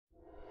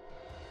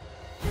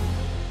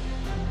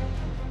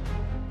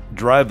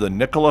drive the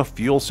Nikola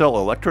fuel cell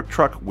electric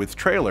truck with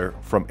trailer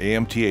from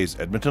AMTA's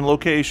Edmonton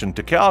location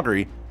to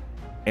Calgary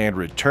and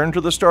return to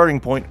the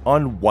starting point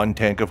on 1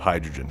 tank of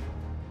hydrogen.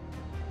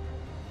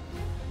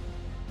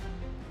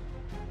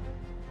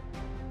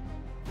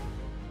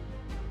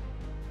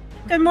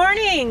 Good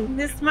morning.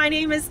 My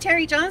name is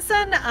Terry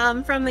Johnson.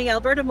 I'm from the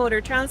Alberta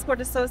Motor Transport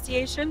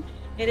Association.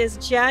 It is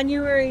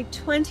January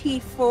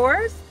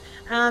 24th,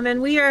 and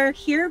we are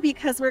here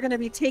because we're going to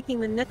be taking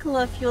the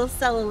Nikola fuel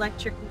cell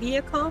electric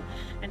vehicle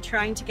and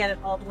trying to get it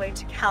all the way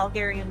to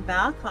Calgary and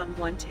back on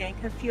 1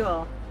 tank of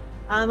fuel.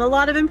 A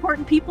lot of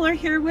important people are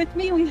here with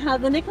me. We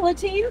have the Nikola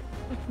team.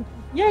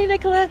 Yay,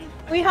 Nikola.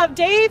 We have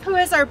Dave, who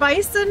is our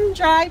bison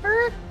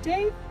driver.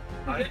 Dave.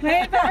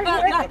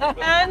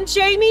 And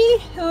Jamie,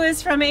 who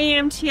is from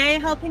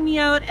AMTA, helping me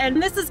out. And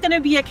this is going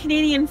to be a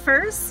Canadian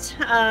first,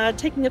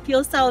 taking a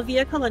fuel cell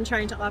vehicle and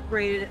trying to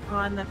operate it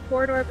on the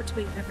corridor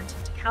between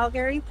Edmonton to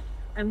Calgary.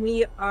 And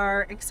we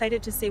are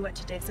excited to see what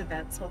today's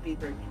events will be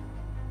bringing.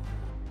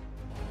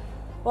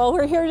 Well,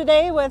 we're here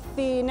today with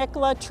the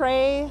Nikola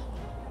TRE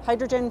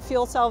hydrogen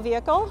fuel cell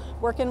vehicle,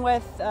 working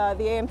with the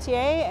AMTA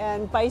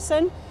and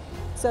Bison.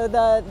 So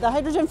the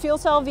hydrogen fuel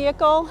cell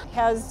vehicle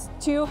has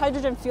 2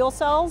 hydrogen fuel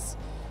cells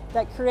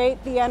that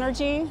create the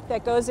energy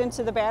that goes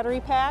into the battery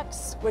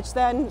packs, which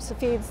then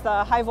feeds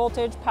the high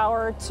voltage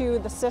power to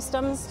the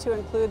systems to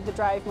include the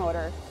drive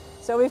motor.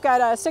 So we've got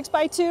a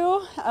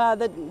 6x2,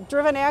 the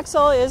driven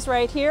axle is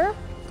right here.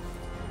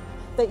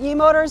 The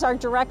e-motors are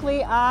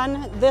directly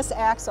on this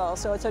axle,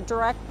 so it's a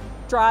direct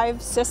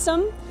drive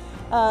system.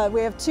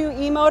 We have 2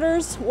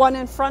 e-motors, one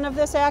in front of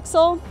this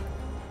axle,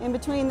 in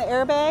between the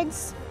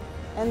airbags,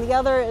 and the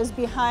other is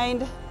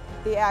behind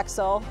the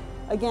axle,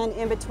 again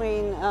in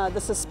between the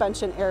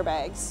suspension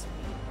airbags.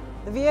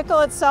 The vehicle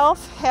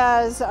itself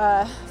has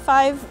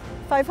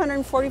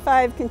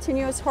 545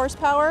 continuous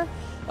horsepower,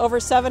 over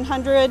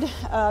 700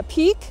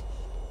 peak,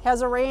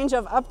 has a range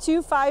of up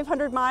to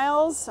 500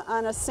 miles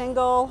on a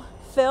single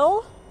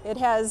fill. It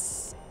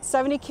has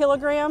 70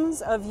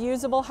 kilograms of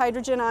usable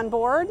hydrogen on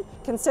board,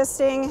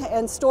 consisting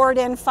and stored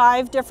in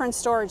 5 different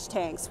storage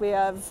tanks. We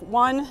have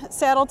 1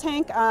 saddle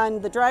tank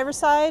on the driver's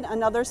side,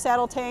 another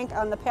saddle tank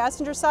on the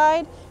passenger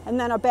side, and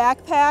then a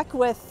backpack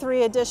with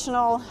 3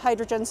 additional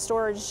hydrogen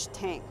storage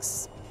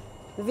tanks.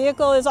 The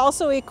vehicle is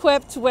also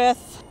equipped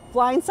with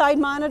blindside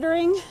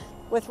monitoring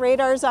with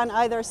radars on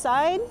either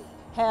side,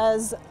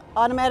 has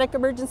automatic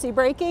emergency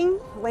braking,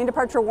 lane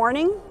departure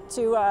warning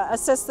to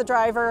assist the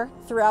driver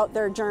throughout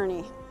their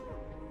journey.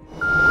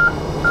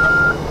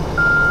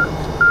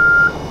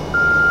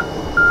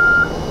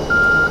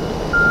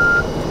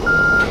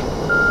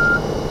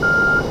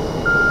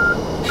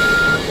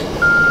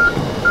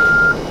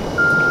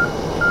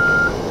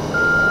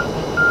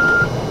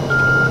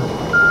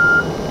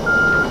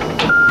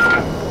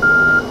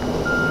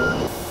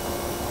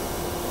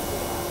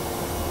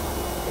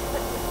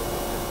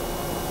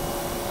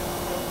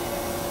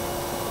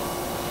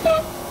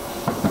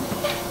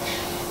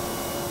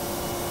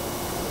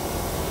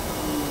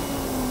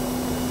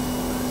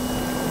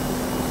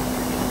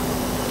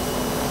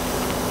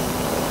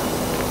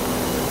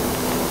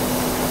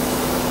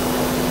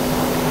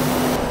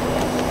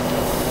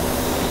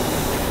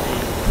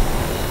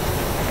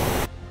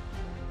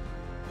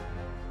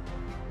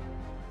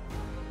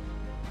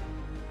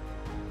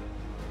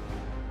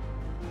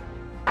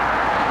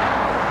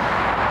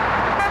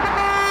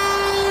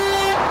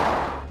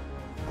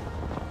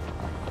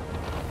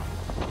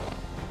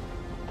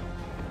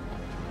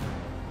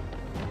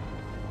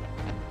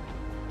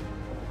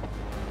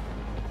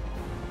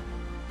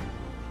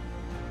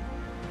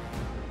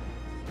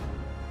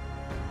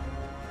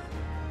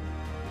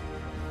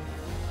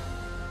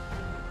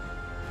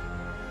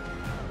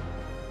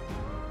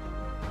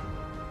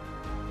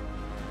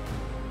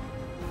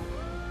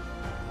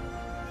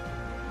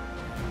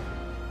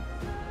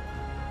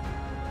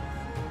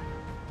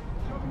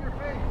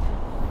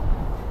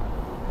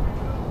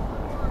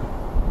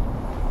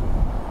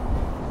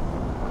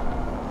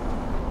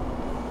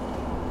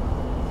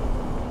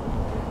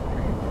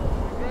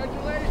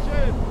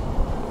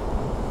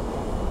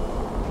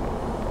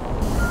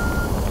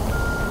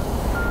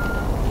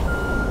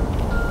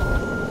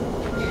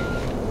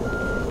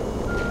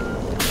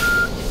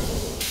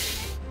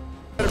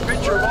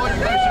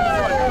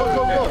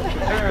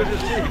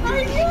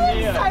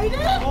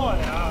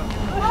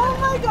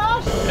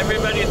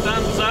 Everybody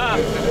thumbs up.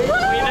 We did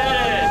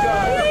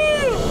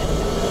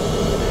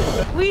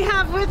it. We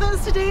have with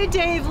us today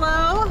Dave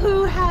Lowe,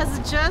 who has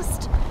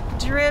just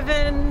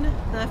driven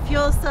the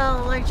fuel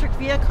cell electric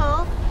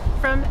vehicle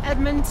from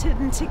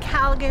Edmonton to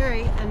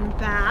Calgary and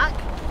back.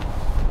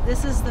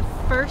 This is the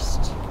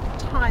first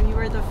time. You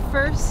were the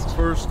first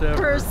ever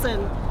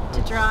person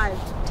to drive.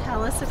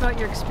 Tell us about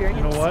your experience.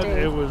 You know what? Dave.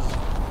 It was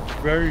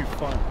very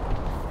fun.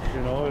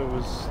 You know, it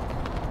was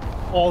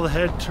all the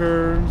head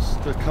turns,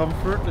 the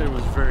comfort. It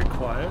was very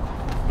quiet.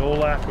 No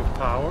lack of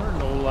power,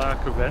 no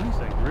lack of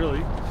anything,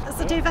 really.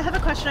 So Dave, I have a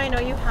question. I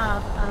know you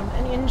have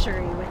an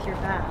injury with your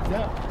back.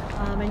 Yeah.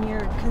 and you're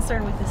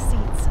concerned with the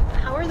seats.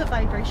 How are the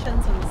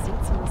vibrations on the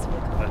seats in this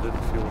vehicle? I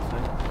didn't feel a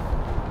thing.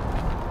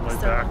 My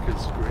So- back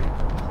is great.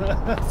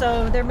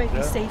 So there might be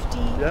Yeah.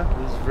 safety. Yeah,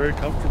 it's very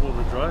comfortable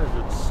to drive.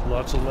 It's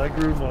lots of leg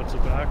room, lots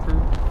of back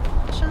room.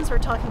 We're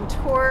talking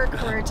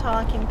torque, we're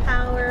talking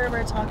power,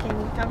 we're talking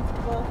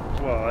comfortable.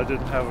 Well, I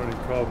didn't have any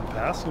problem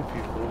passing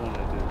people when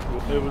I did.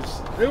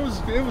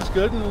 It was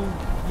good, and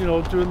you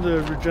know, doing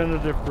the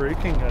regenerative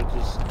braking, it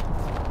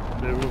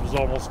was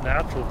almost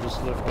natural,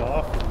 just lift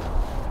off.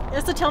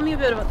 And, So tell me a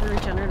bit about the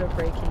regenerative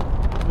braking.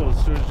 well,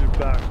 as soon as you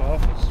back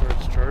off, it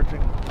starts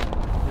charging.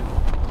 You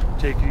know,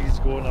 take it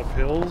easy going up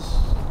hills,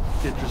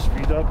 get your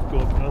speed up, go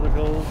up another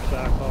hill,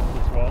 back off the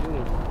throttle,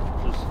 and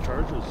it just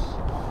charges.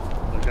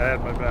 Like I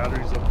had my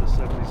batteries up to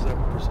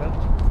 77%.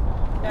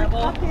 Yeah,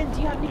 well, Do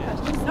you have any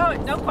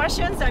questions? no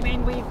questions. I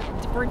mean,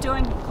 we're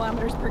doing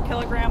kilometers per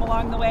kilogram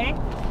along the way,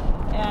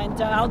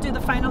 and I'll do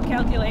the final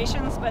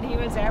calculations, but he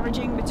was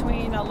averaging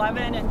between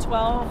 11 and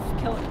 12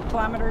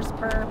 kilometers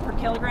per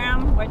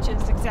kilogram, which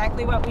is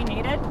exactly what we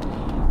needed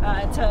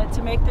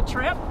to make the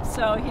trip.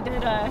 So he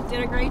did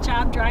a great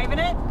job driving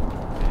it.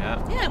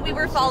 Yeah, and we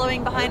were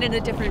following behind in a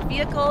different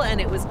vehicle,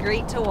 and it was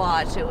great to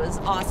watch. It was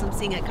awesome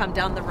seeing it come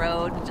down the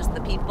road, and just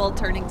the people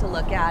turning to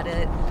look at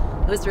it.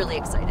 It was really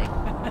exciting.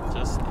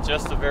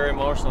 Just a very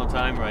emotional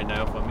time right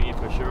now for me,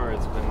 for sure.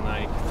 It's been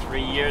like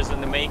 3 years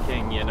in the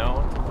making, you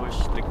know, to push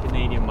the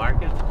Canadian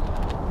market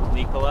with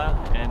Nikola,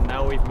 and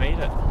now we've made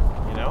it,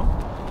 you know?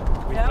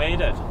 We've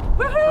made it.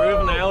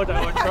 Proven out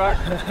our truck.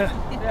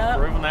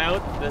 Proven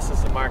out this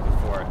is the market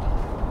for it.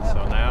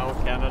 So now,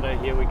 Canada,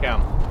 here we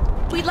come.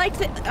 We'd like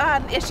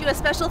to issue a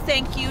special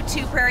thank you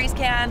to Prairies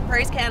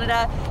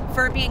Canada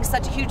for being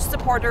such a huge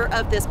supporter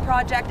of this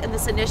project and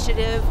this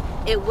initiative.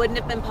 It wouldn't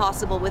have been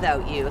possible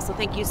without you, so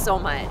thank you so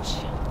much.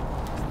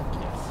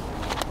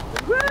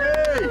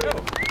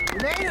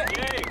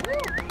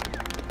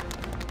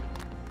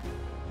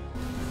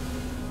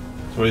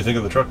 So what do you think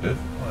of the truck, Dave?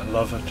 I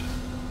love it.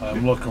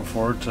 I'm looking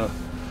forward to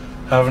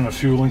having a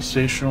fueling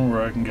station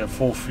where I can get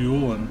full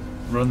fuel and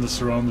run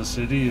this around the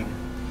city,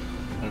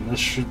 and this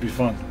should be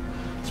fun.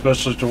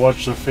 Especially to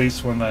watch their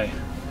face when I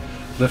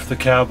lift the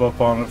cab up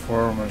on it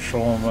for them and show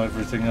them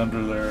everything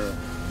under there.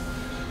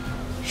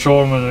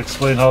 Show them and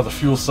explain how the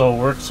fuel cell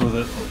works with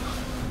it.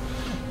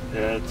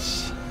 Yeah,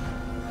 it's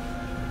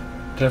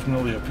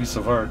definitely a piece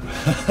of art.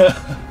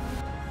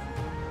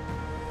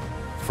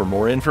 For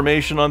more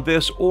information on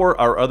this or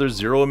our other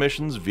zero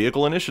emissions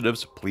vehicle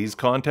initiatives, please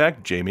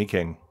contact Jamie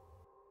King.